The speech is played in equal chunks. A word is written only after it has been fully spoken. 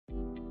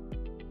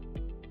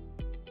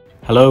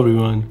Hello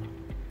everyone,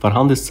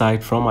 Farhan this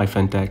side from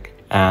iFranTech,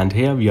 and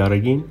here we are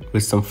again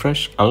with some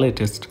fresh and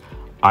latest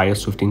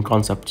iOS 15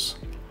 concepts.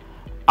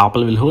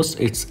 Apple will host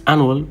its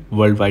annual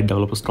Worldwide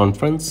Developers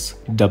Conference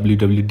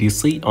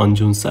WWDC on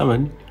June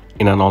 7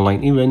 in an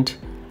online event,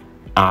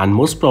 and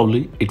most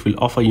probably it will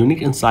offer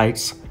unique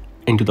insights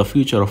into the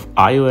future of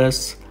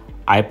iOS,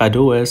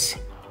 iPadOS,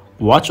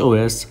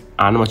 watchOS,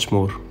 and much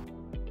more.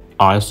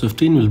 iOS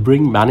 15 will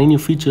bring many new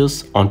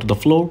features onto the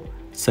floor,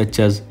 such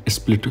as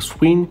split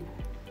screen,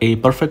 a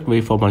perfect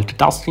way for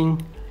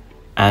multitasking,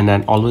 and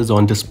an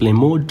always-on display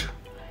mode,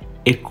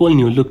 a cool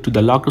new look to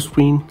the locker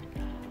screen,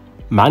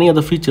 many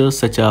other features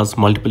such as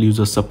multiple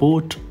user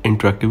support,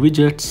 interactive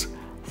widgets,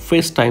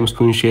 FaceTime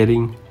Screen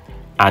Sharing,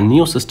 and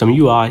new system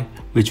UI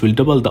which will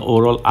double the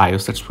overall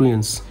iOS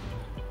experience.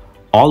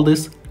 All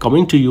this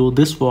coming to you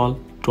this fall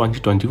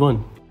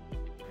 2021.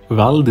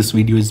 Well, this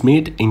video is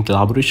made in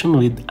collaboration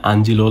with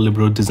Angelo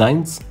Libero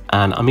Designs,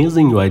 an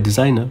amazing UI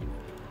designer.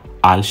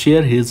 I'll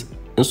share his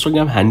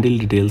Instagram handle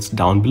details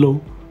down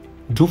below.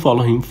 Do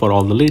follow him for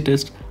all the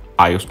latest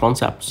iOS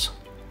concepts.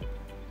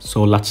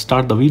 So let's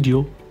start the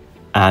video,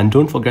 and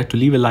don't forget to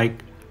leave a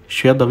like,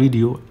 share the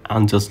video,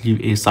 and just leave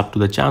a sub to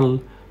the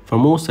channel for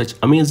more such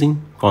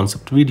amazing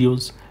concept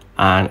videos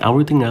and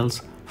everything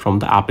else from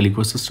the Apple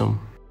ecosystem.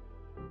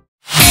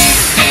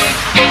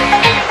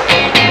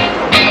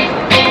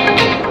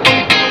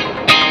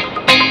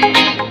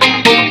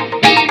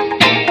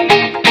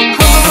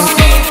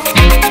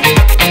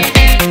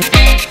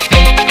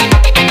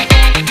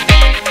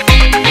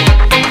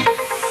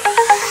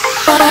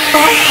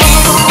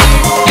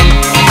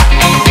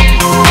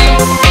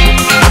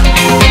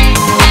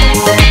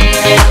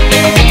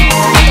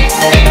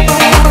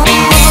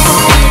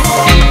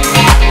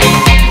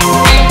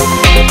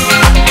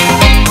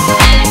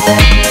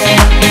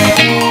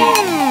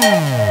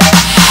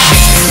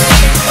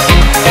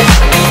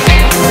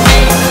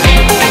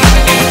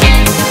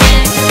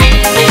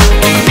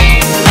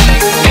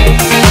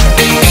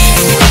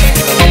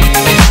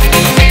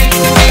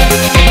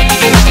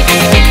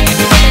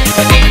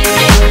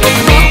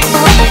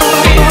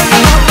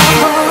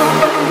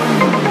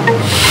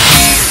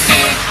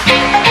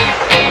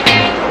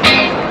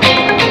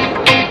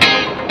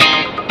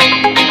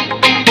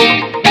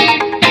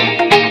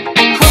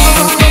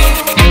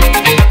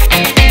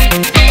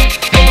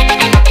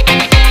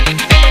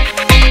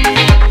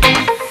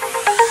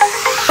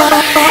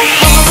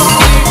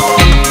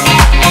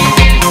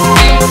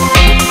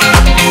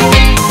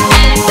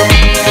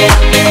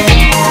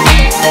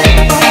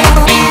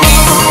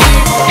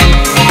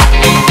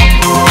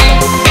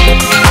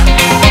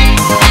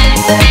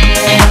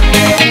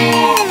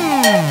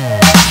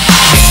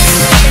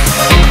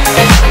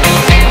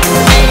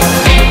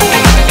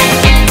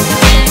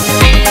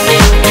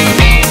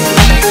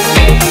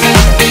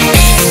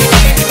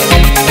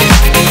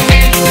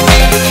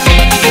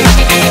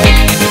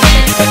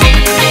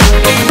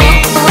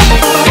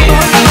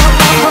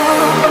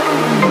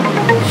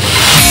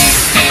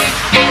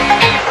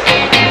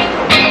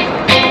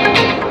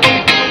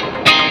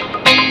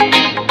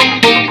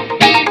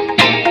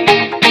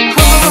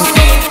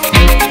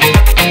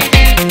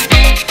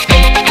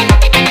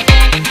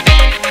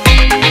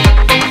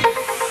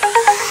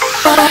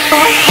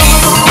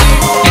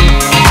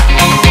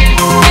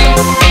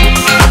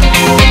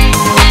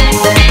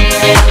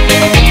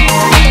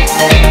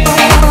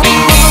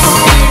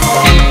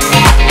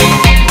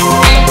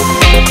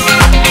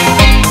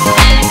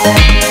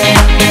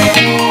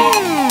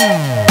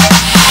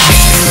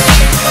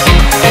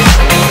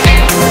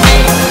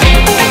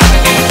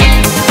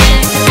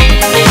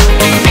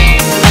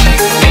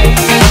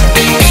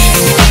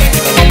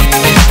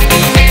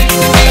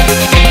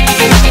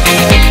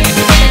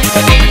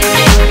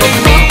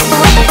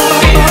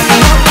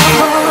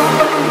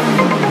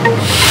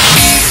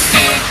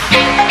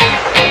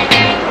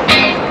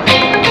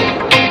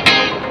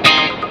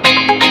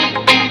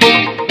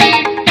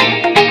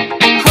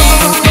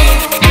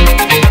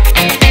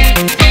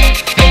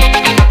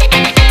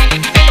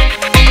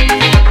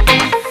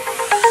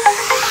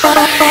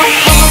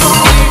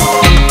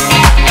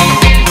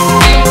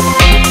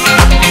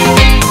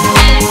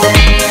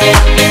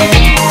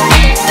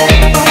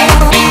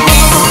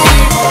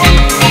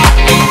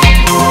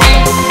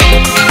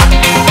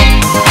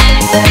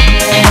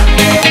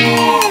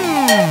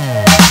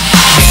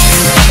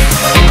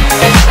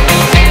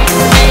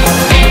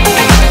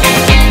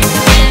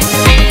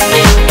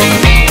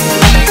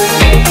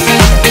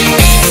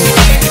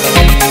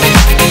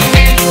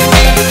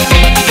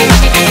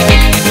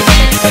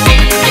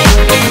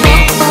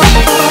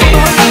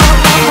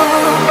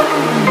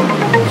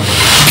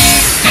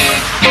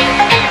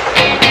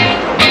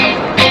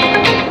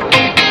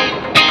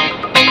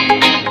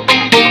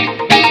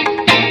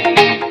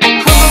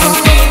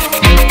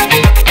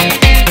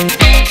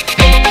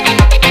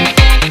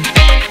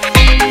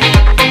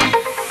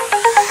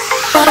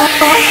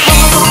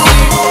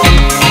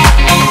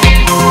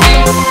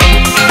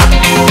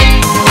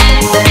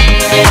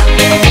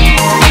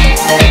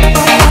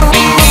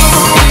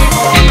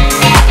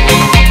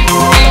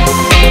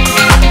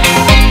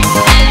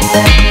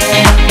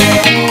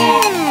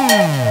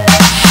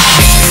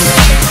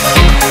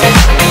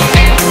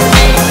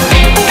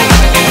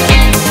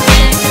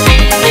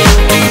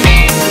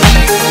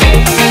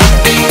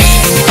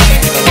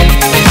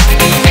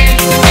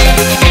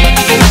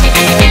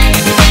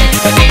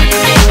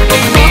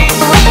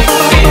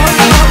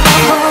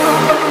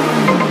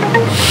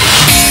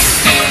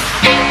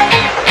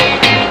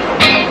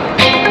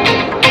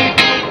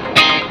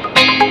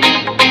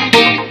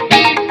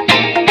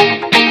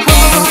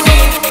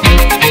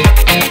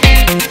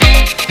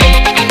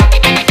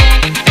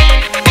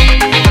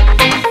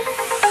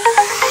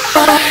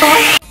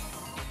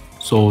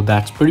 So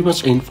that's pretty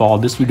much it for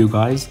this video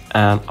guys,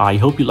 and I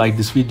hope you like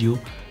this video.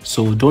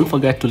 So don't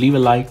forget to leave a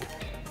like,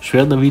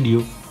 share the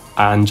video,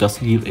 and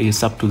just give a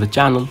sub to the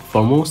channel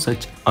for more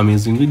such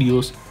amazing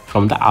videos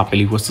from the Apple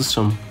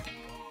ecosystem.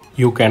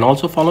 You can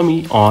also follow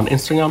me on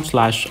Instagram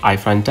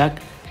 /iFranTech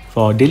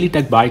for daily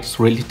tech bites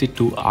related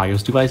to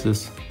iOS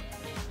devices.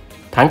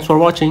 Thanks for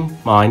watching.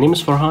 My name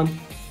is Farhan.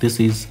 This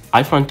is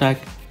iFranTech,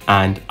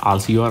 and I'll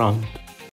see you around.